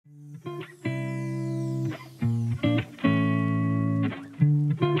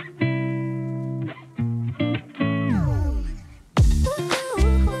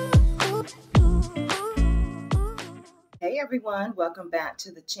everyone, welcome back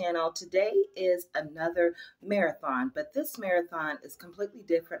to the channel. Today is another marathon, but this marathon is completely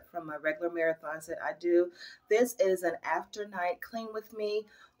different from my regular marathons that I do. This is an after night clean with me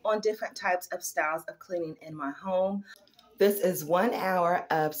on different types of styles of cleaning in my home. This is 1 hour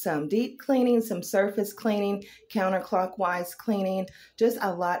of some deep cleaning, some surface cleaning, counterclockwise cleaning, just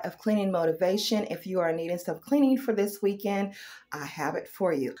a lot of cleaning motivation. If you are needing some cleaning for this weekend, I have it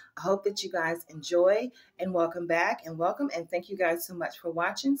for you. I hope that you guys enjoy and welcome back and welcome and thank you guys so much for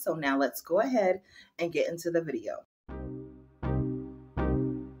watching. So now let's go ahead and get into the video.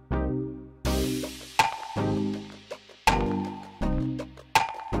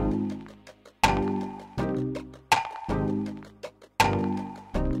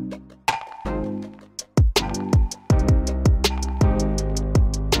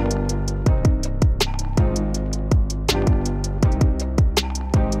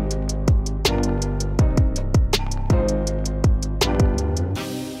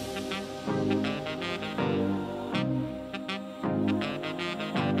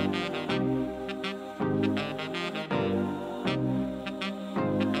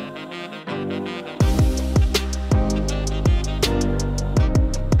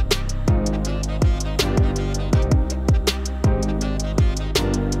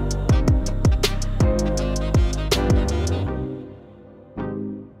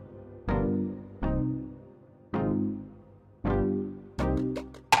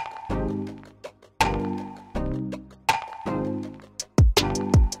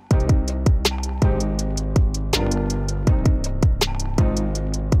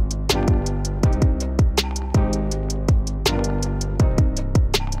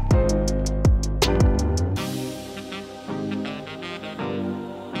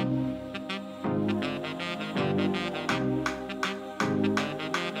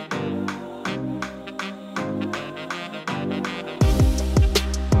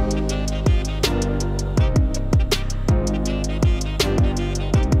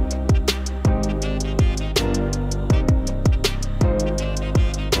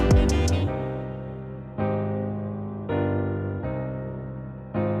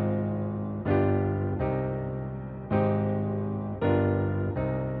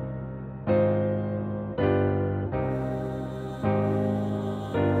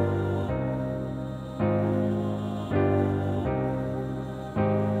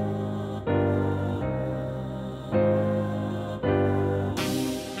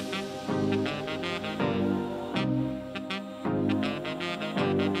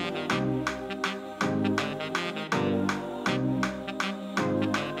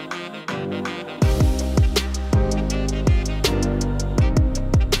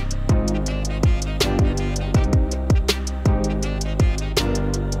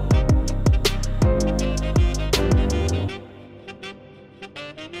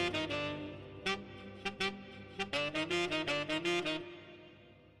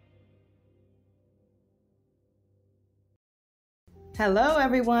 Hello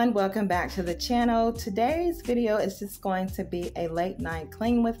everyone, welcome back to the channel. Today's video is just going to be a late night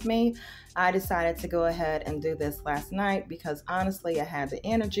clean with me. I decided to go ahead and do this last night because honestly I had the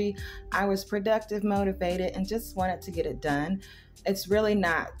energy, I was productive, motivated, and just wanted to get it done. It's really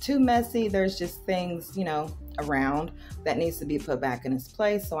not too messy. There's just things, around that needs to be put back in its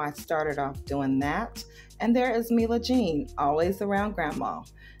place. So I started off doing that. And there is Mila Jean, always around grandma.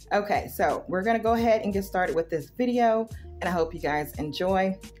 Okay, so we're gonna go ahead and get started with this video and I hope you guys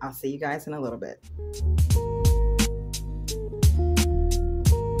enjoy. I'll see you guys in a little bit.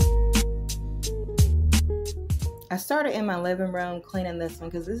 I started in my living room cleaning this one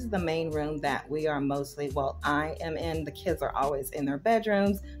because this is the main room that we are mostly, well, I am in. The kids are always in their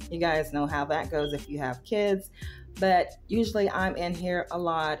bedrooms. You guys know how that goes if you have kids. But usually I'm in here a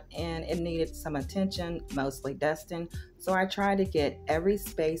lot and it needed some attention, mostly dusting. So I tried to get every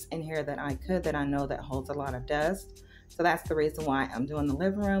space in here that I could that I know that holds a lot of dust. So that's the reason why I'm doing the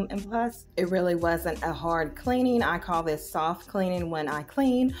living room. And plus, it really wasn't a hard cleaning. I call this soft cleaning when I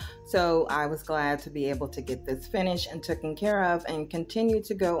clean. So I was glad to be able to get this finished and taken care of and continue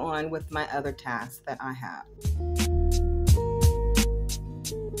to go on with my other tasks that I have.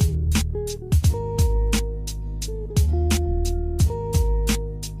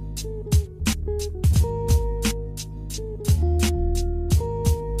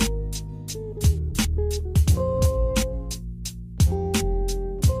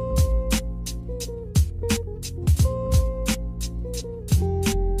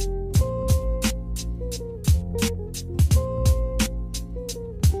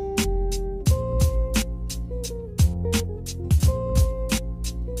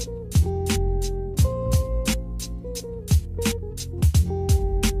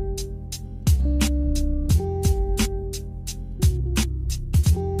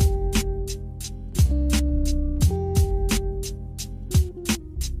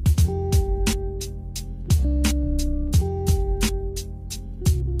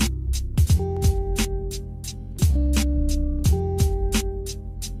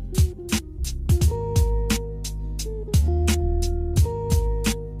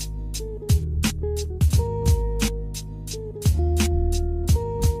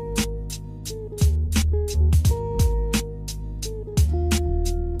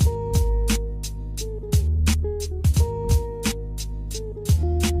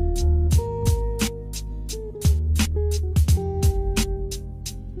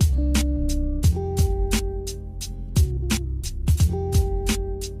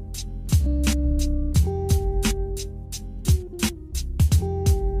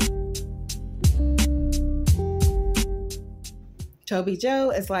 Toby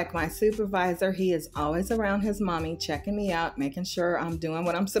Joe is like my supervisor. He is always around his mommy, checking me out, making sure I'm doing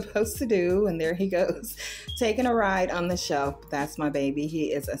what I'm supposed to do. And there he goes, taking a ride on the shelf. That's my baby.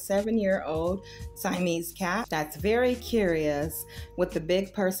 He is a 7-year-old Siamese cat that's very curious with the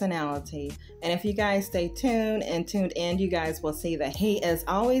big personality. And if you guys stay tuned in, you guys will see that he is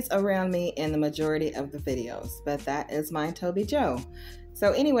always around me in the majority of the videos. But that is my Toby Joe.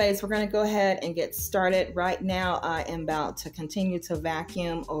 So anyways, we're going to go ahead and get started. Right now, I am about to continue to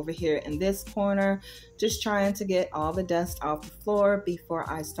vacuum over here in this corner, just trying to get all the dust off the floor before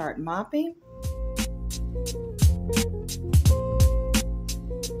I start mopping.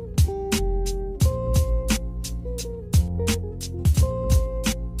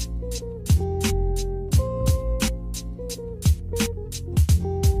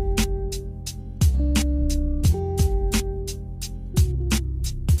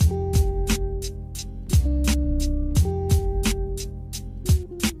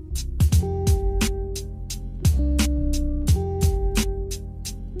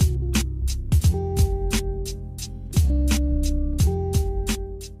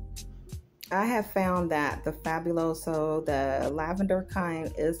 I have found that the Fabuloso, the lavender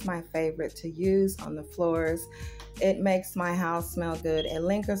kind, is my favorite to use on the floors. It makes my house smell good. It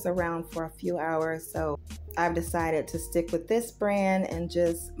lingers around for a few hours, so I've decided to stick with this brand and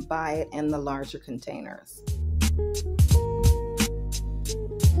just buy it in the larger containers.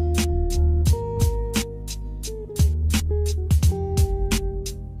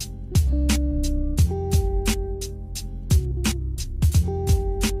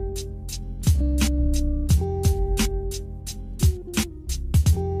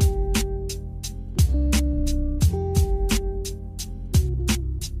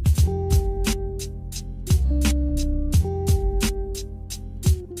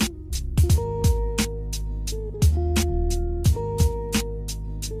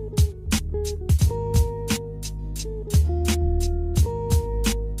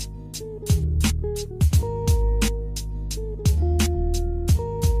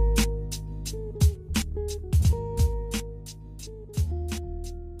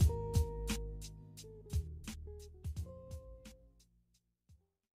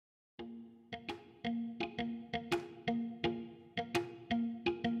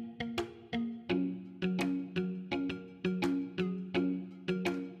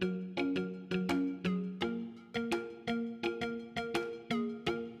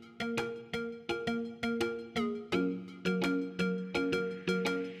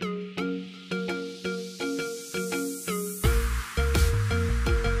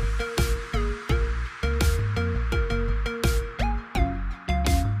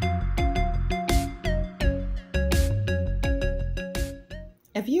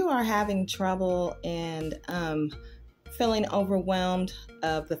 If you are having trouble and feeling overwhelmed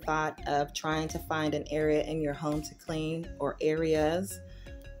of the thought of trying to find an area in your home to clean, or areas,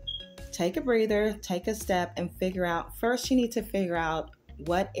 take a breather, take a step, and figure out, first you need to figure out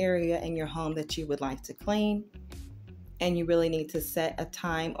what area in your home that you would like to clean. And you really need to set a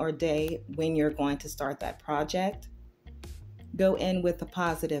time or day when you're going to start that project. Go in with a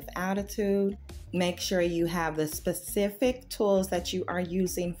positive attitude. Make sure you have the specific tools that you are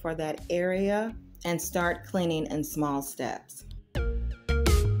using for that area, and start cleaning in small steps.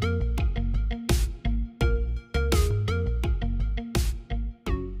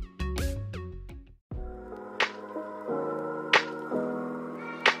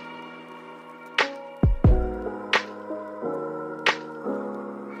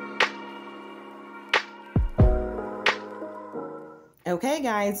 Okay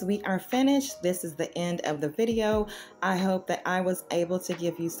guys, we are finished. This is the end of the video. I hope that I was able to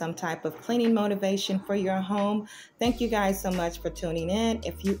give you some type of cleaning motivation for your home. Thank you guys so much for tuning in.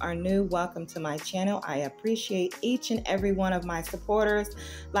 If you are new, welcome to my channel. I appreciate each and every one of my supporters.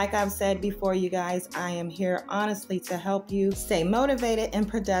 Like I've said before, you guys, I am here honestly to help you stay motivated and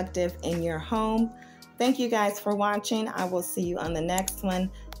productive in your home. Thank you guys for watching. I will see you on the next one.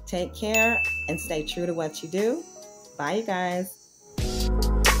 Take care and stay true to what you do. Bye you guys.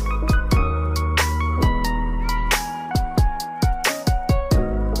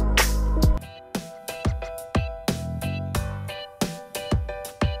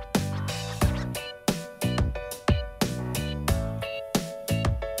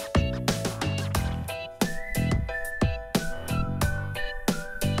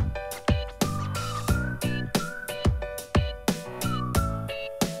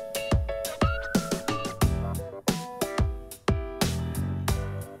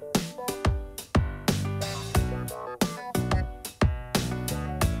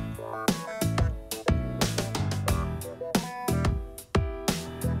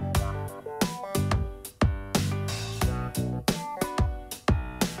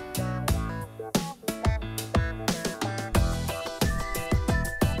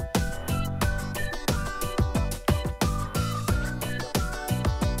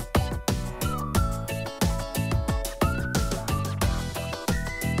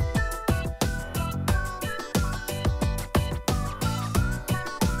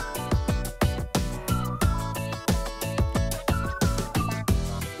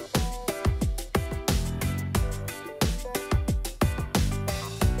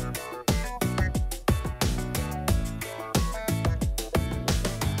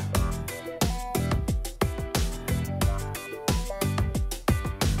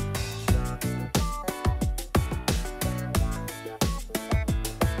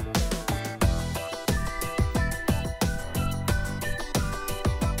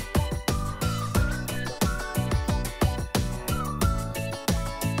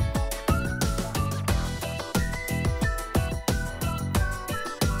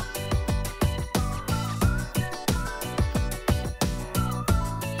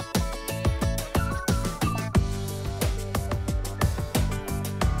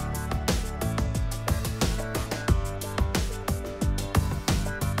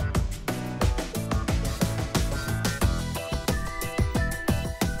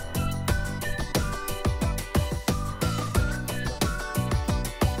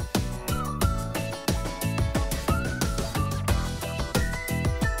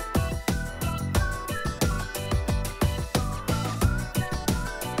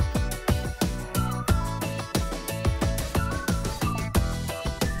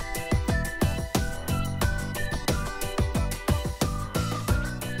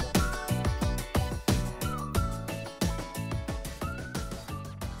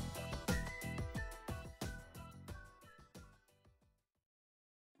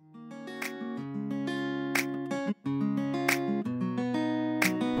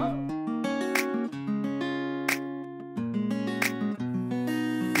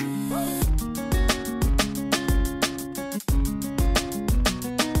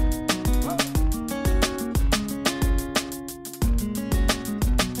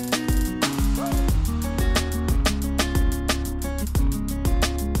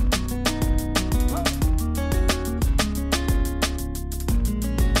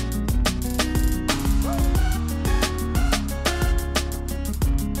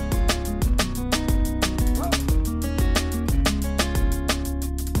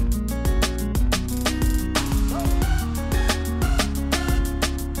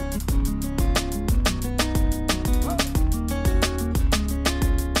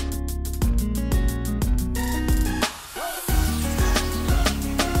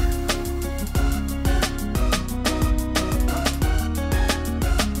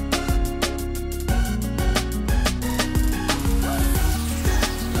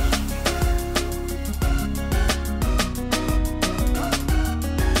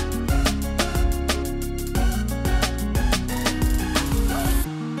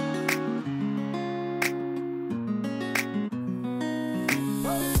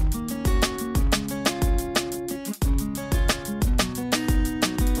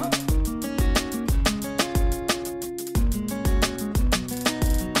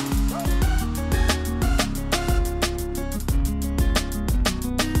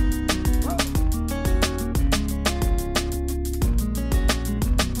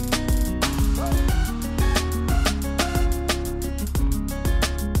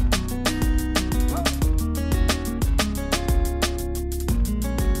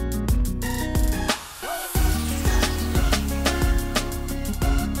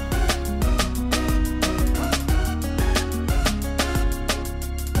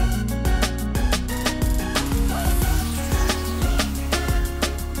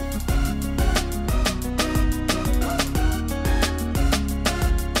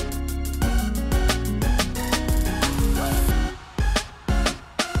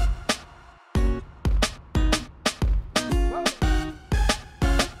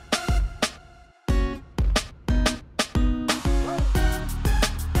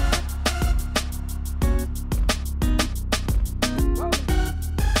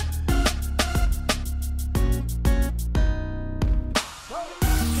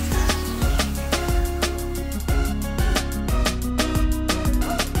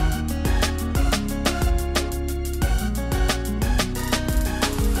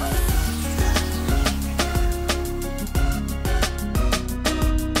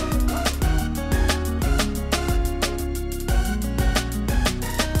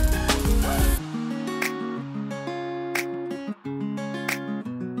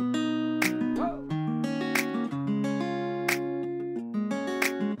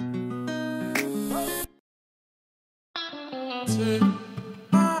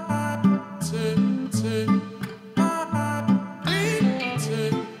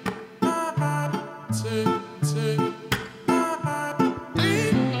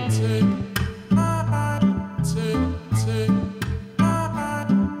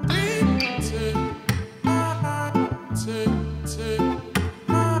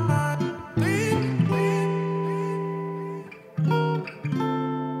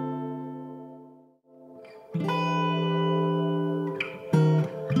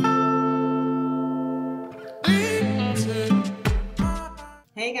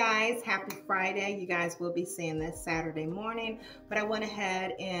 Hey guys, happy Friday. You guys will be seeing this Saturday morning, but I went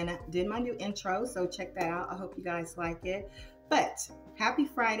ahead and did my new intro, so check that out. I hope you guys like it. But happy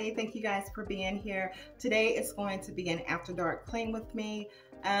Friday. Thank you guys for being here. Today is going to be an after dark clean with me.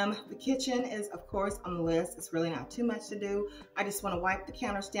 The kitchen is of course on the list. It's really not too much to do. I just want to wipe the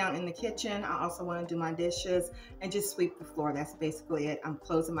counters down in the kitchen. I also want to do my dishes and just sweep the floor. That's basically it. I'm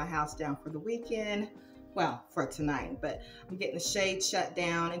closing my house down for the weekend. Well, for tonight, but I'm getting the shade shut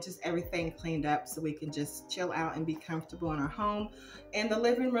down and just everything cleaned up so we can just chill out and be comfortable in our home. In the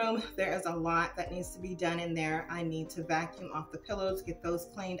living room, there is a lot that needs to be done in there. I need to vacuum off the pillows, get those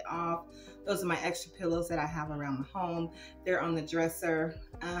cleaned off. Those are my extra pillows that I have around the home. They're on the dresser.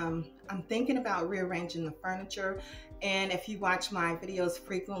 I'm thinking about rearranging the furniture. And if you watch my videos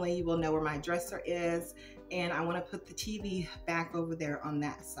frequently, you will know where my dresser is. And I want to put the TV back over there on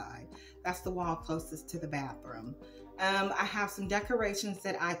that side. That's the wall closest to the bathroom. I have some decorations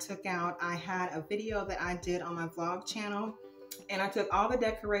that I took out. I had a video that I did on my vlog channel, and I took all the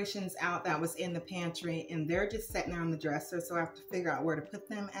decorations out that was in the pantry, and they're just sitting there on the dresser, so I have to figure out where to put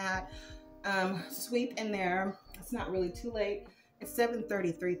them at. Sweep in there. It's not really too late. It's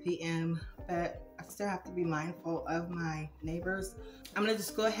 7:33 p.m., but I still have to be mindful of my neighbors. I'm gonna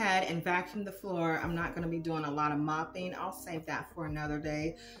just go ahead and vacuum the floor. I'm not gonna be doing a lot of mopping. I'll save that for another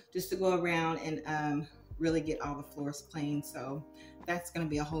day, just to go around and really get all the floors clean. So that's gonna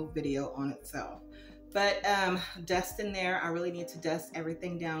be a whole video on itself. But dust in there. I really need to dust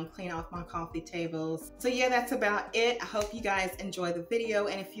everything down, clean off my coffee tables. So yeah, that's about it. I hope you guys enjoy the video.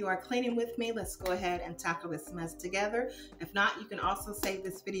 And if you are cleaning with me, let's go ahead and tackle this mess together. If not, you can also save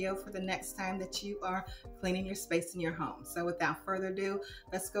this video for the next time that you are cleaning your space in your home. So without further ado,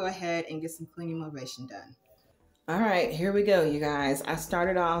 let's go ahead and get some cleaning motivation done. All right, here we go, you guys. I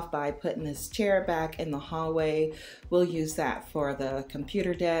started off by putting this chair back in the hallway. We'll use that for the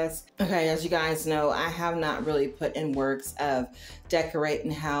computer desk. Okay, as you guys know, I have not really put in works of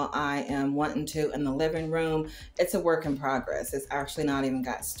decorating how I am wanting to in the living room. It's a work in progress. It's actually not even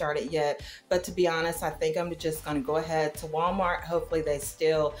got started yet. But to be honest, I think I'm just gonna go ahead to Walmart. Hopefully they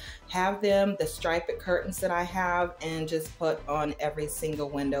still have them, the striped curtains that I have, and just put on every single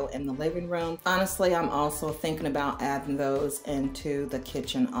window in the living room. Honestly, I'm also thinking about adding those into the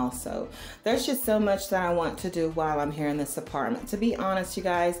kitchen also. There's just so much that I want to do while I'm here in this apartment. To be honest, you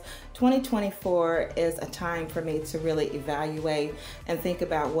guys, 2024 is a time for me to really evaluate and think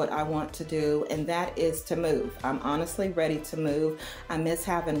about what I want to do, and that is to move. I'm honestly ready to move. I miss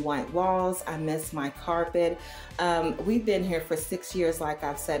having white walls. I miss my carpet. We've been here for 6 years, like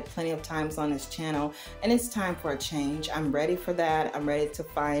I've said plenty of times on this channel, and it's time for a change. I'm ready for that. I'm ready to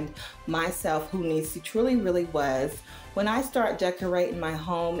find myself who Neecee truly really was. When I start decorating my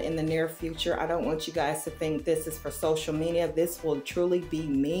home in the near future, I don't want you guys to think this is for social media. This will truly be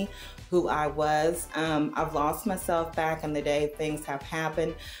me, who I was. I've lost myself back in the day. Things have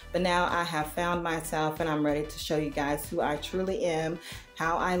happened, but now I have found myself, and I'm ready to show you guys who I truly am,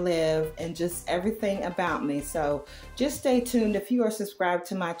 how I live, and just everything about me. So just stay tuned. If you are subscribed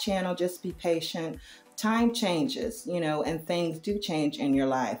to my channel, just be patient. Time changes, you know, and things do change in your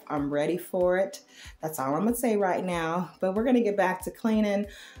life. I'm ready for it. That's all I'm gonna say right now, but we're gonna get back to cleaning.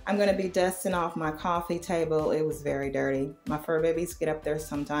 I'm gonna be dusting off my coffee table. It was very dirty. My fur babies get up there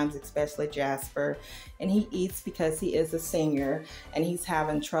sometimes, especially Jasper, and he eats because he is a senior and he's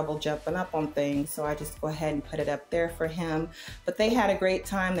having trouble jumping up on things. So I just go ahead and put it up there for him. But they had a great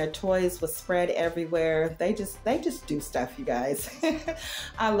time. Their toys was spread everywhere. They just do stuff, you guys.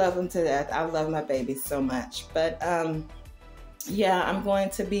 I love them to death. I love my babies so much. But yeah, I'm going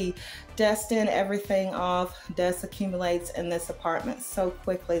to be dusting everything off. Dust accumulates in this apartment so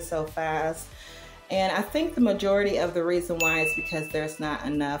quickly, so fast. And I think the majority of the reason why is because there's not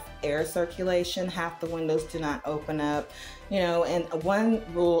enough air circulation. Half the windows do not open up. You know, and one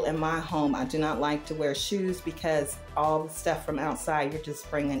rule in my home, I do not like to wear shoes because all the stuff from outside you're just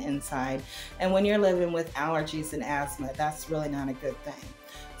bringing inside. And when you're living with allergies and asthma, that's really not a good thing.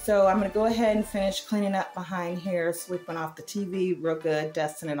 So I'm gonna go ahead and finish cleaning up behind here, sweeping off the TV real good,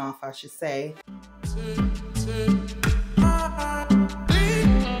 dusting it off, I should say.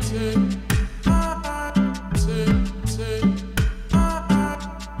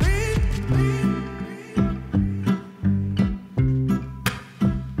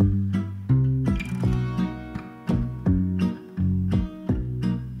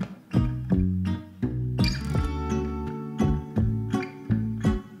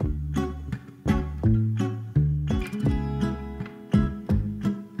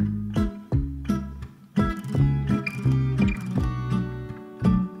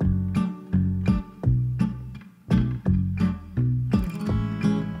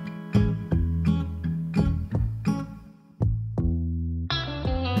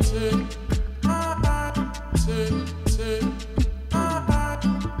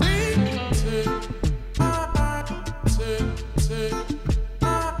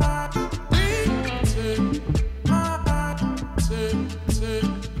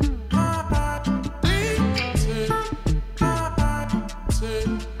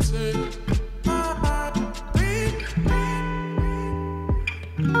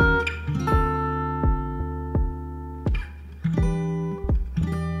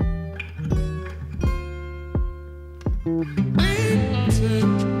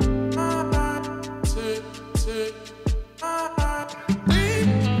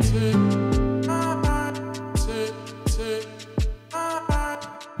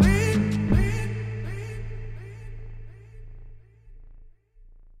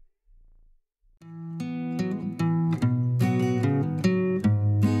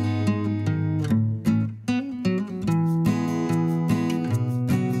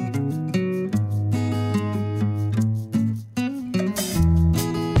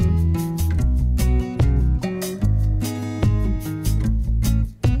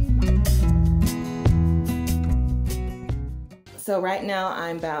 So right now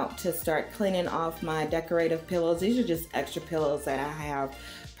I'm about to start cleaning off my decorative pillows. These are just extra pillows that I have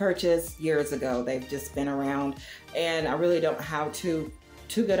purchased years ago. They've just been around and I really don't have too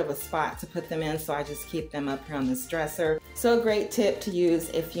good of a spot to put them in, so I just keep them up here on this dresser. So a great tip to use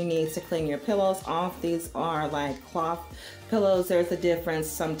if you need to clean your pillows off. These are like cloth pillows. There's a difference.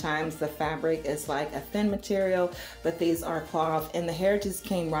 Sometimes the fabric is like a thin material, but these are cloth and the hair just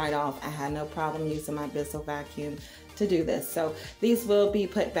came right off. I had no problem using my Bissell vacuum to do this. So these will be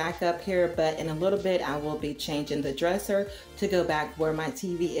put back up here, but in a little bit I will be changing the dresser to go back where my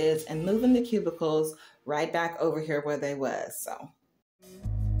TV is and moving the cubicles right back over here where they was. So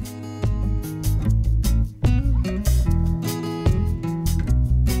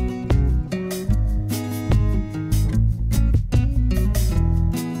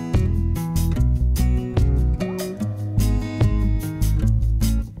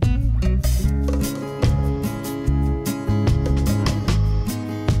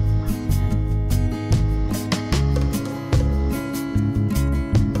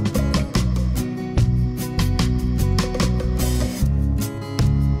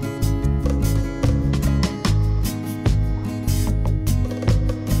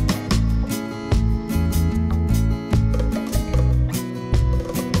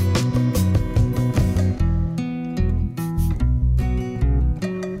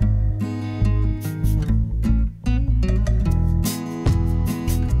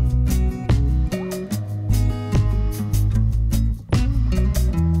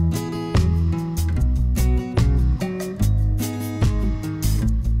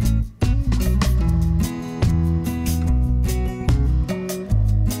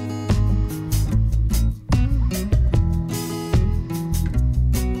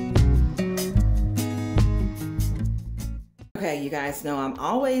okay, you guys know I'm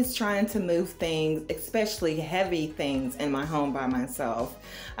always trying to move things, especially heavy things in my home by myself.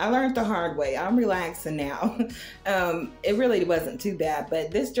 I learned the hard way. I'm relaxing now. It really wasn't too bad,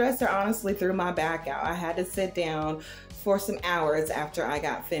 but this dresser honestly threw my back out. I had to sit down for some hours after I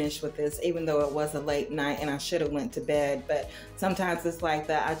got finished with this, even though it was a late night and I should have went to bed. But sometimes it's like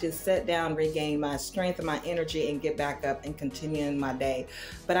that. I just sit down, regain my strength and my energy and get back up and continue in my day.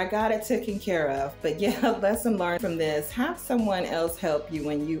 But I got it taken care of. But yeah, lesson learned from this: have someone else help you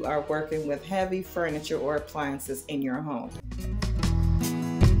when you are working with heavy furniture or appliances in your home.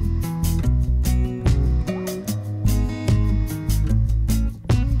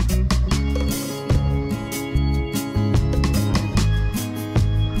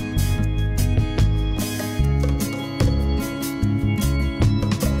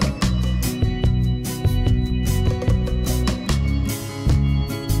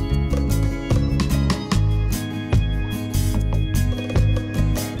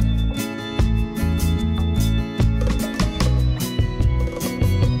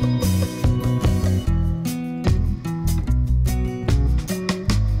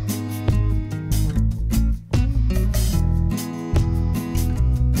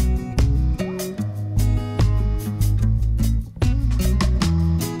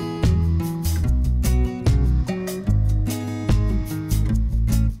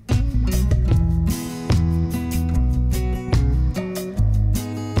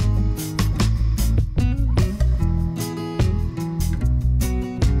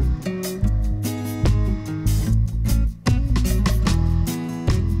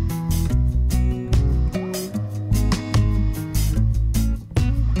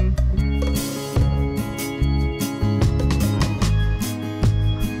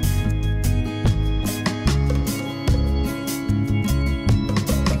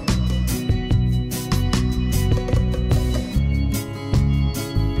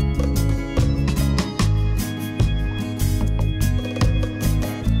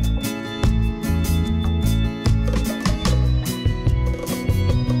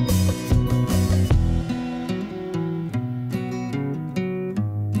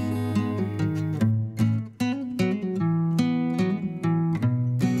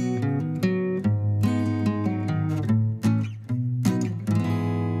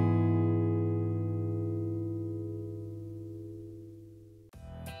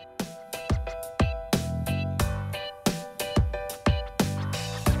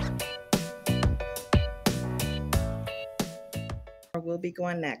 We'll be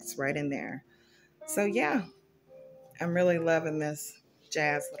going next right in there. So yeah, I'm really loving this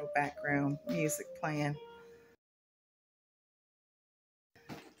jazz little background music playing.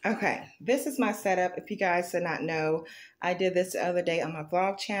 Okay, this is my setup. If you guys did not know, I did this the other day on my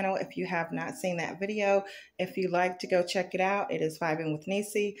vlog channel. If you have not seen that video, if you like to go check it out, it is Vibing with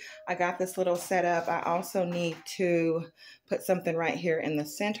Niecy. I got this little setup. I also need to put something right here in the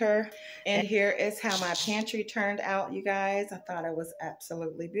center. And here is how my pantry turned out, you guys. I thought it was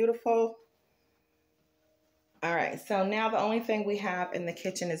absolutely beautiful. All right, so now the only thing we have in the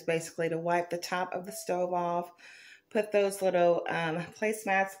kitchen is basically to wipe the top of the stove off, put those little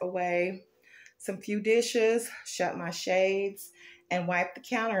placemats away, some few dishes, shut my shades, and wipe the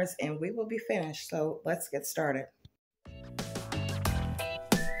counters, and we will be finished. So let's get started.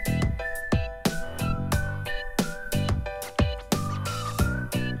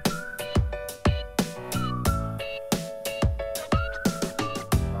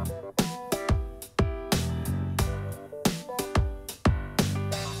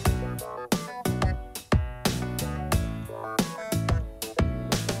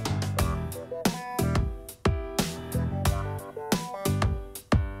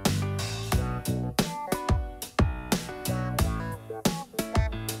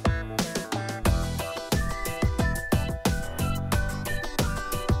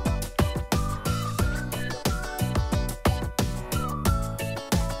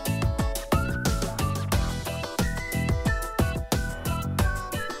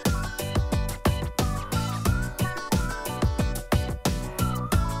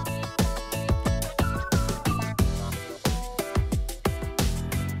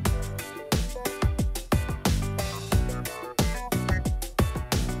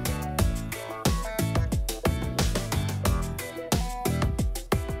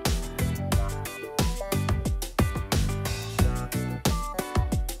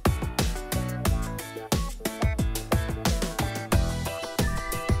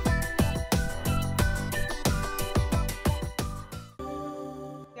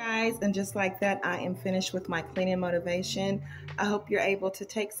 And just like that, I am finished with my cleaning motivation. I hope you're able to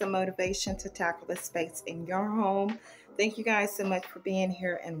take some motivation to tackle the space in your home. Thank you guys so much for being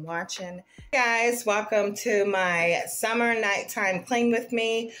here and watching. Hey guys, welcome to my summer nighttime clean with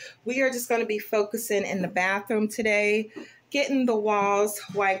me. We are just going to be focusing in the bathroom today, getting the walls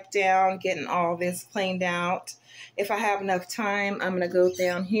wiped down, getting all this cleaned out. If I have enough time, I'm going to go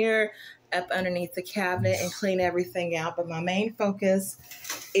down here up underneath the cabinet and clean everything out. But my main focus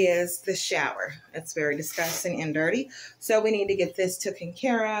is the shower. It's very disgusting and dirty. So we need to get this taken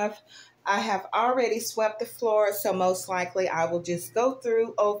care of. I have already swept the floor, so most likely I will just go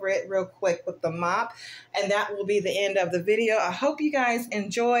through over it real quick with the mop, and that will be the end of the video. I hope you guys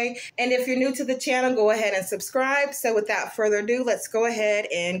enjoy, and if you're new to the channel, go ahead and subscribe. So without further ado, let's go ahead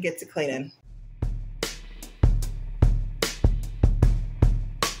and get to cleaning.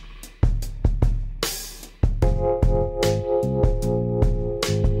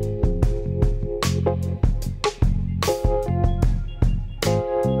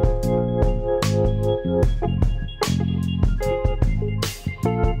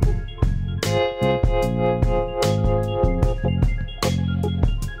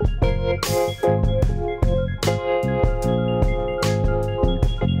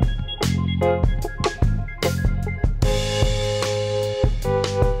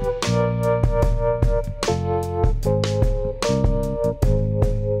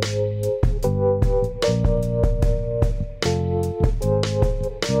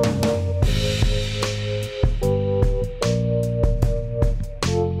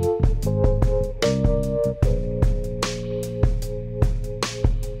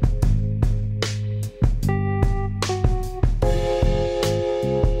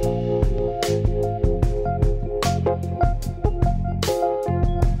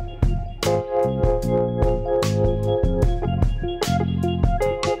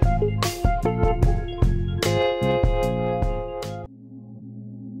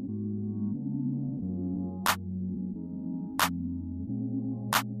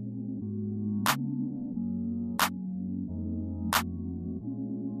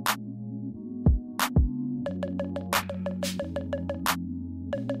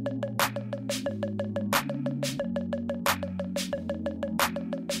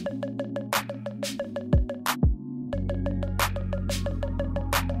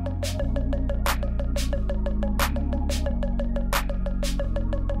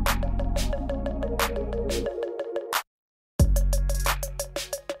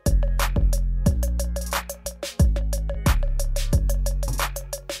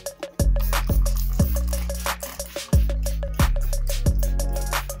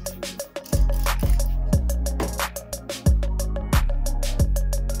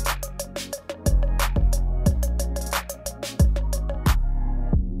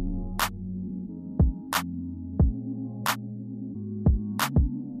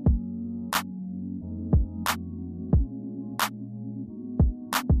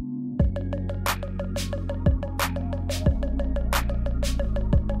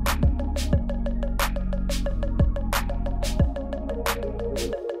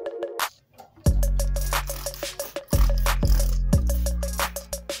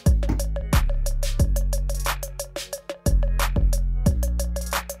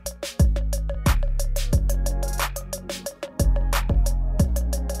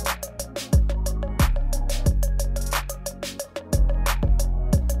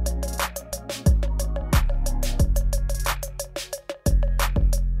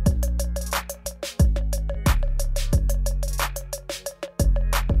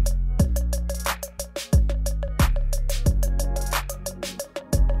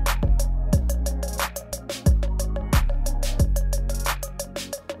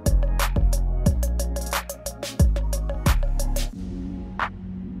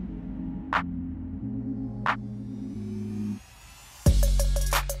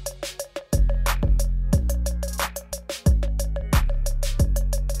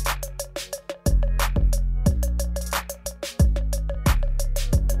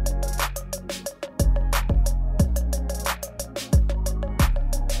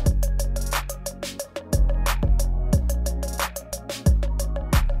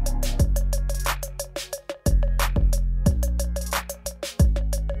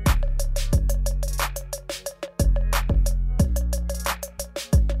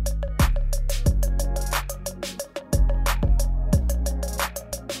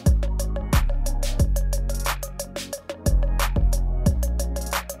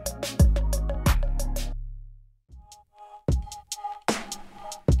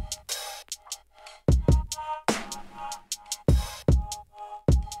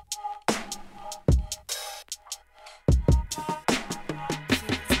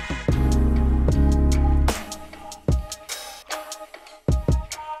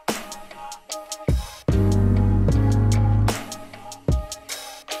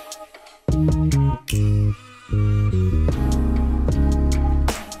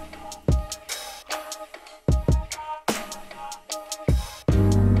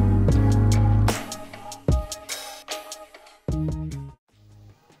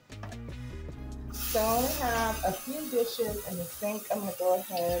 a few dishes in the sink. I'm going to go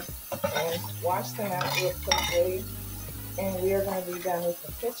ahead and wash them out real quickly. And we are going to be done with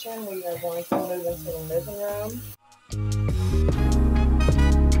the kitchen. We are going to move into the living room.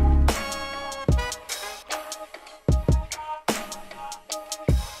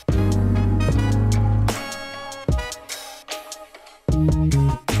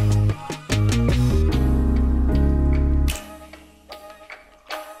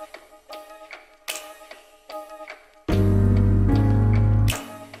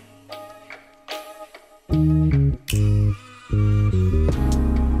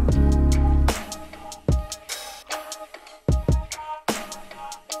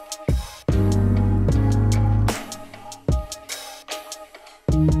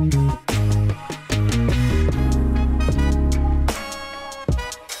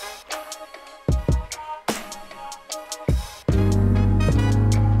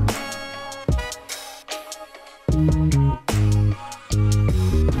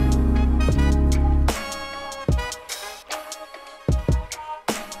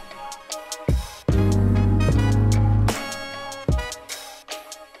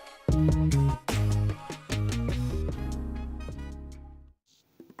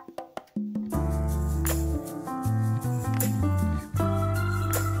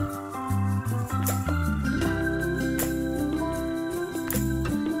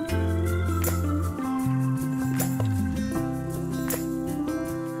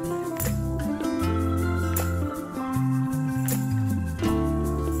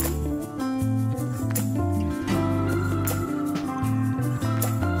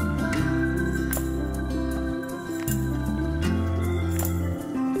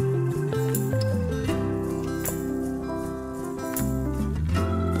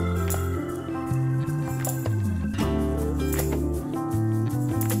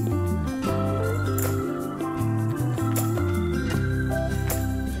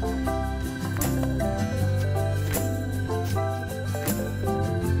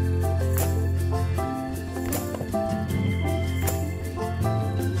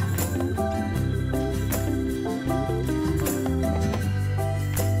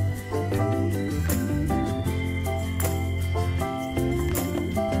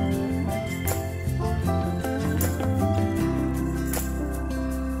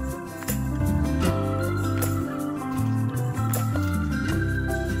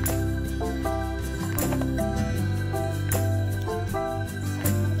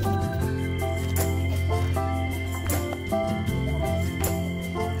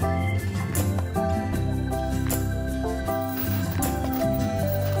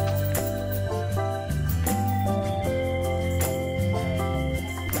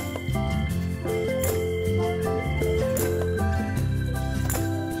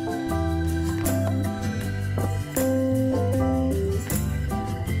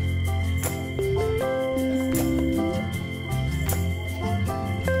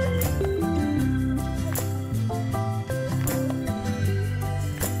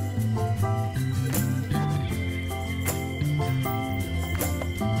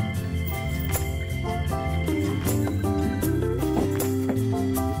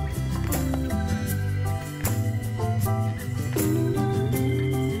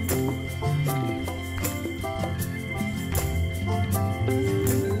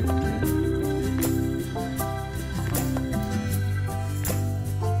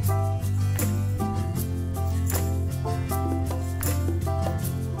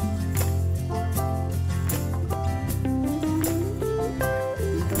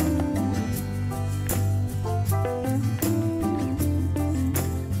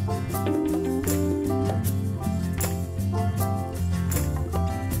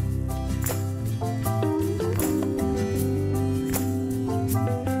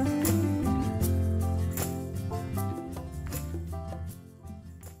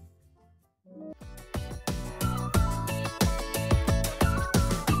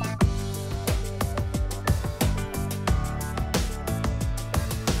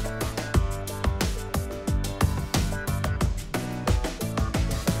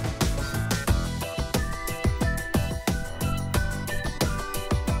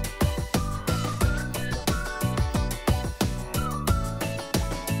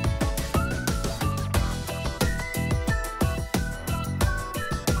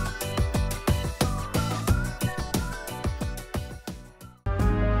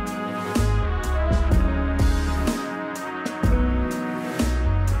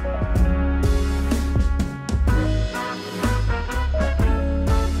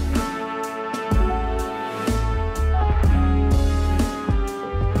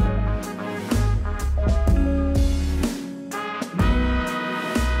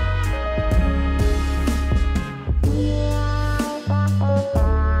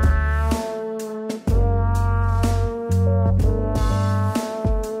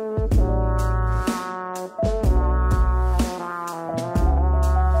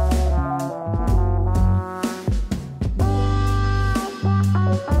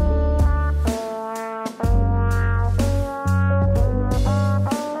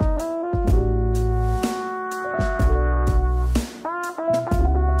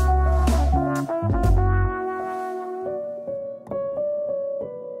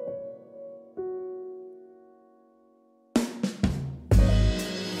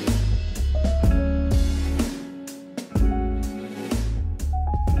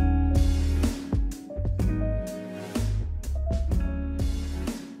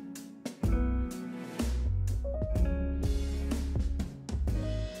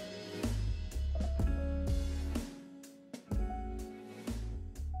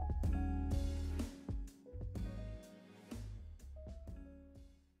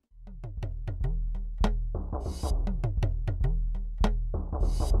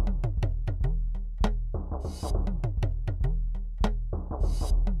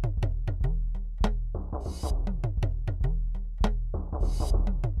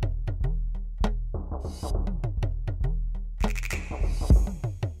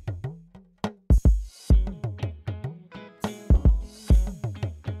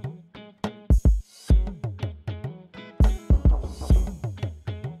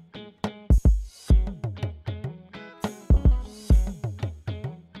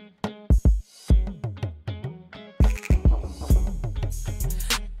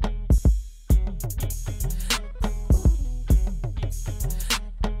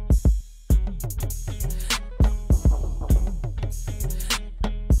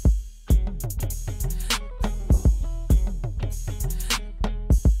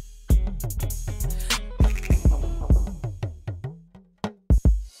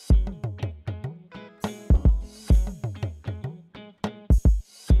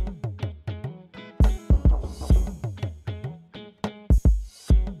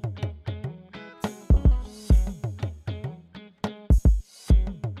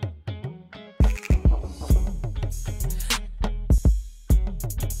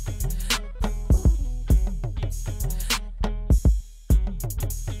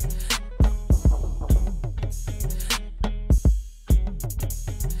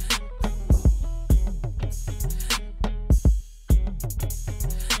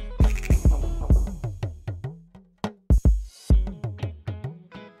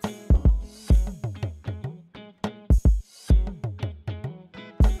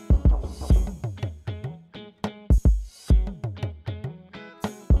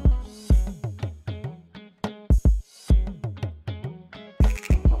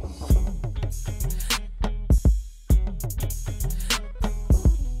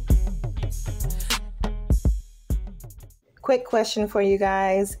 Quick question for you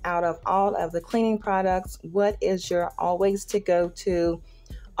guys. Out of all of the cleaning products, what is your always to go to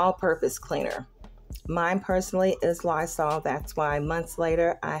all-purpose cleaner? Mine personally is Lysol. That's why months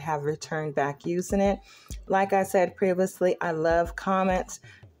later I have returned back using it. Like I said previously, I love Comet,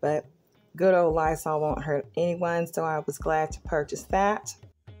 but good old Lysol won't hurt anyone, so I was glad to purchase that.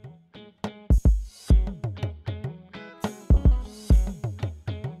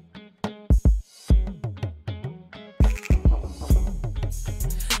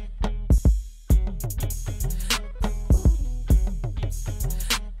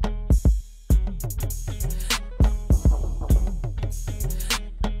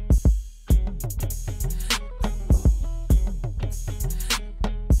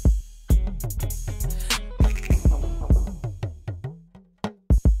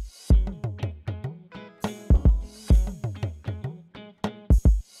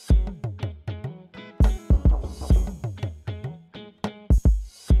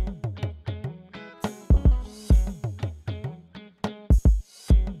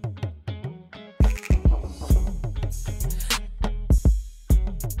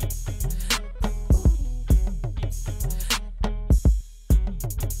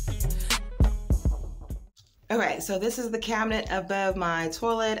 Okay, so this is the cabinet above my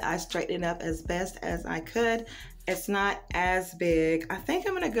toilet. I straightened it up as best as I could. It's not as big. I think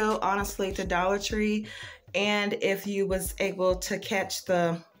I'm gonna go honestly to Dollar Tree, and if you was able to catch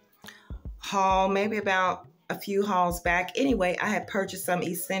the haul, maybe about a few hauls back. Anyway, I had purchased some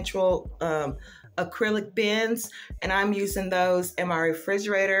essential acrylic bins, and I'm using those in my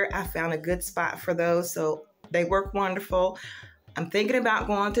refrigerator. I found a good spot for those, so they work wonderful. I'm thinking about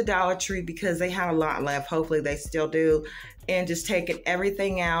going to Dollar Tree because they have a lot left. Hopefully they still do. And just taking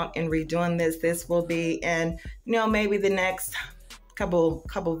everything out and redoing this. This will be in, maybe the next couple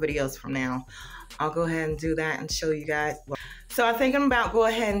videos from now. I'll go ahead and do that and show you guys. So I think I'm about go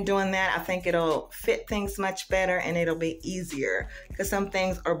ahead and doing that. I think it'll fit things much better and it'll be easier because some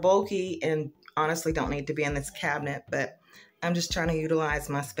things are bulky and honestly don't need to be in this cabinet, but I'm just trying to utilize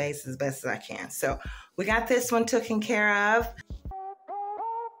my space as best as I can. So we got this one taken care of.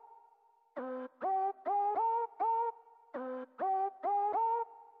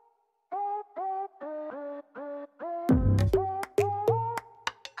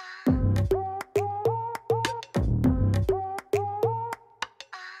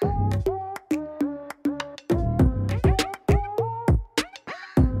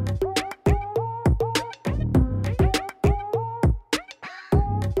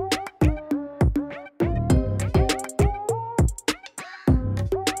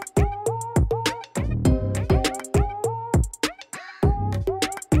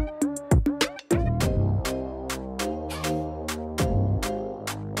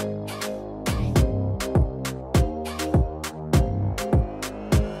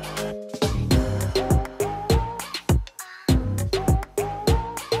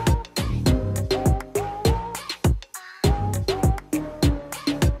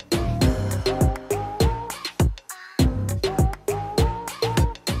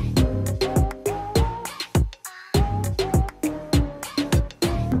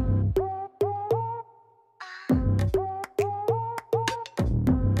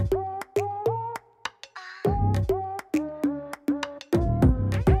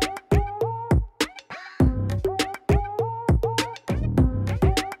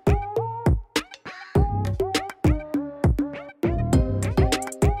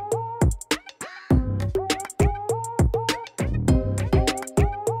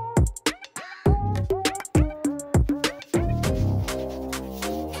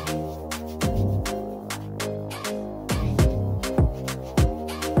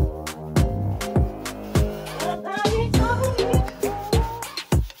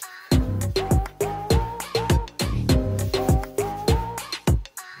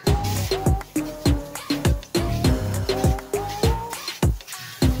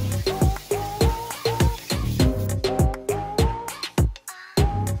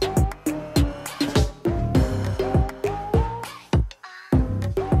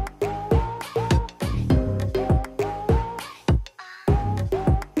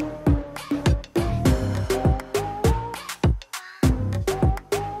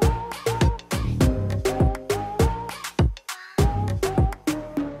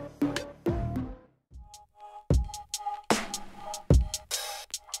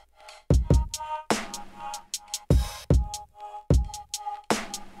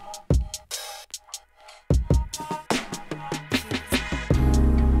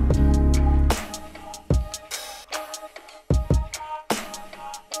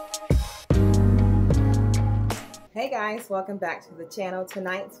 Guys, welcome back to the channel.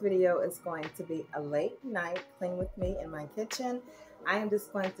 Tonight's video is going to be a late night clean with me in my kitchen. I am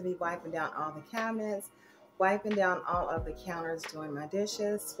just going to be wiping down all the cabinets, wiping down all of the counters, doing my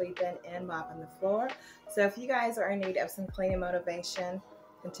dishes, sweeping and mopping the floor. So if you guys are in need of some cleaning motivation,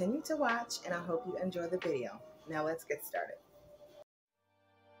 continue to watch and I hope you enjoy the video. Now let's get started.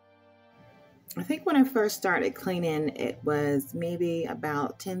 I think when I first started cleaning, it was maybe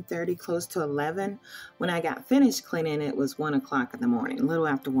about 10:30, close to 11. When I got finished cleaning, it was 1 o'clock in the morning, a little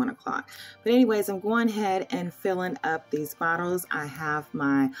after 1 o'clock. But anyways, I'm going ahead and filling up these bottles. I have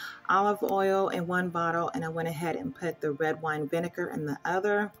my olive oil in one bottle, and I went ahead and put the red wine vinegar in the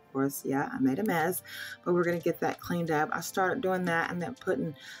other. Of course, yeah, I made a mess, but we're going to get that cleaned up. I started doing that and then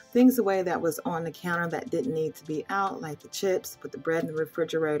putting things away that was on the counter that didn't need to be out, like the chips, put the bread in the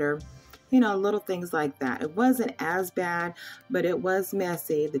refrigerator. You know, little things like that. It wasn't as bad, but it was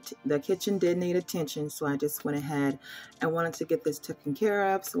messy. The kitchen did need attention, so I just went ahead and wanted to get this taken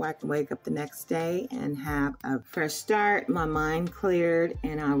care of so I can wake up the next day and have a fresh start. My mind cleared,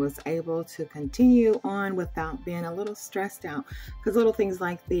 and I was able to continue on without being a little stressed out, because little things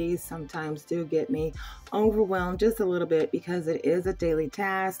like these sometimes do get me overwhelmed just a little bit because it is a daily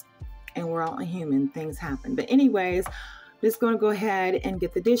task, and we're all human. Things happen. But anyways, just going to go ahead and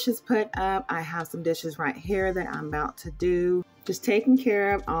get the dishes put up. I have some dishes right here that I'm about to do. Just taking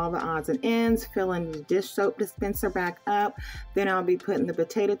care of all the odds and ends, filling the dish soap dispenser back up. Then I'll be putting the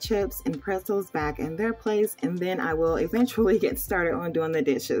potato chips and pretzels back in their place. And then I will eventually get started on doing the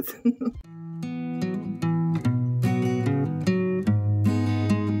dishes.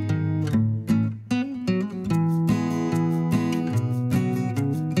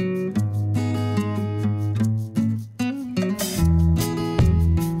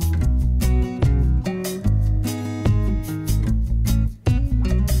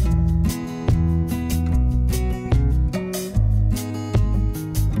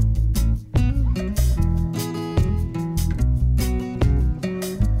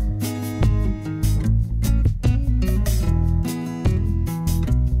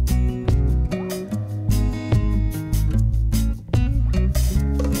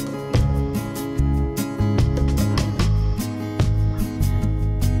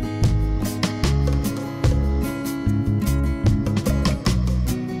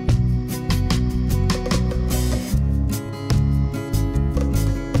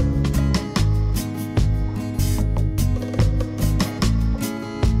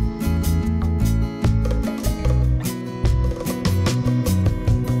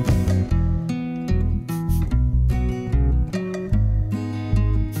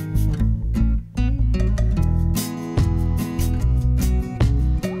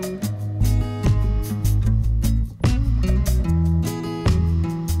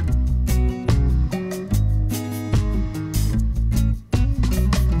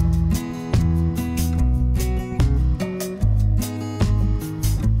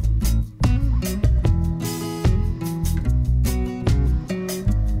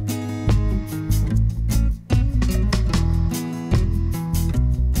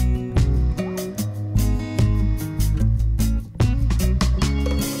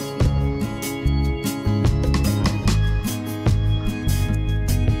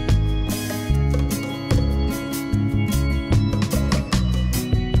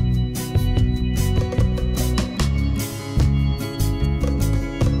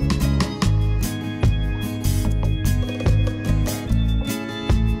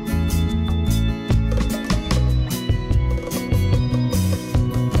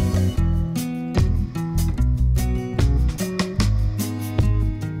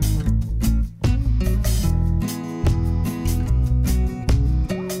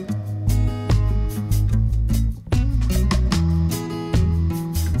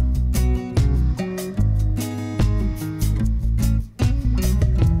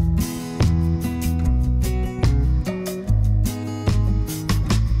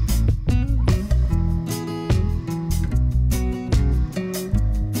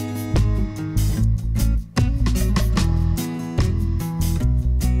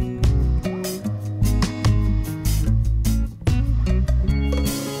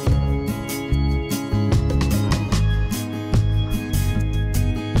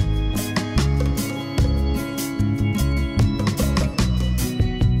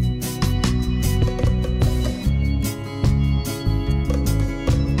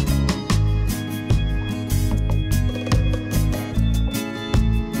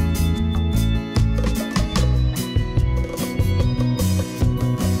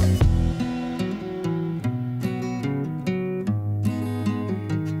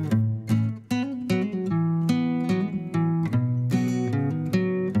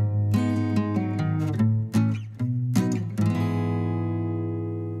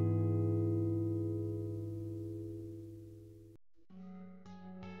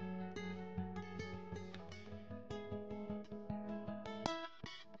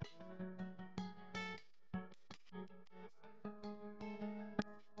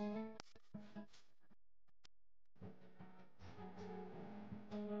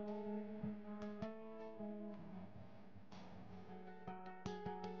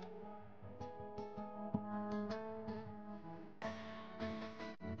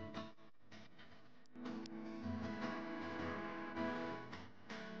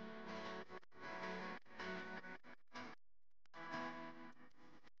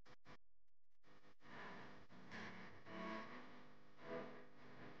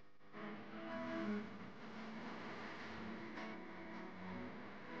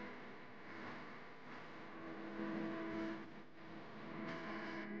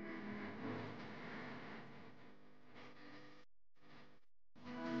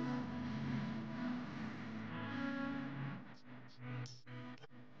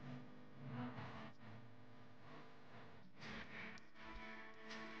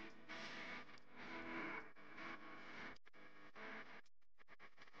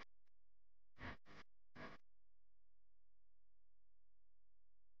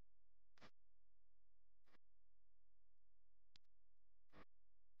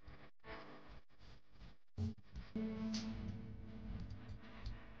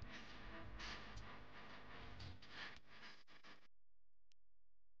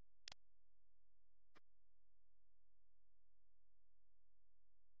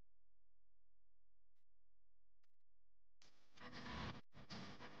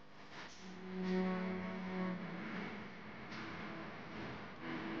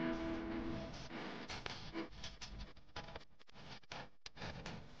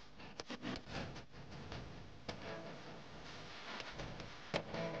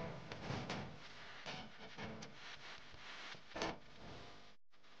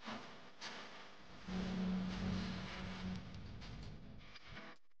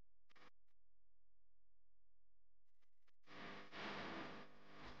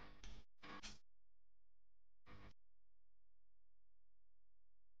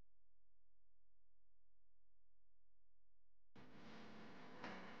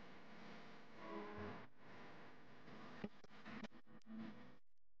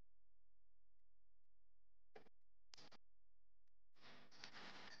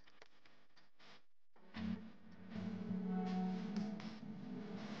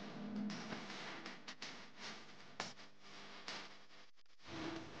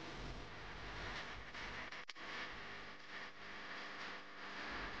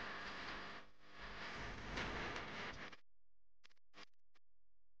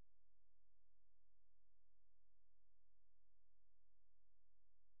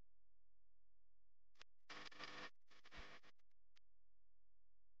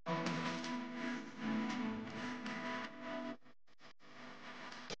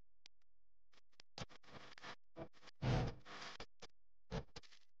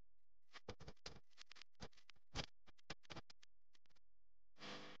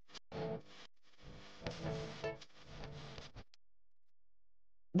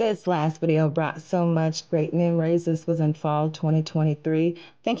 This last video brought so much great memories. This was in fall 2023.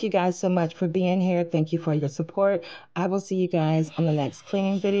 Thank you guys so much for being here. Thank you for your support. I will see you guys on the next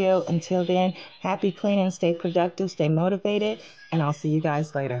cleaning video. Until then, happy cleaning, stay productive, stay motivated, and I'll see you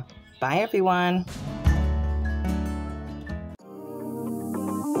guys later. Bye, everyone.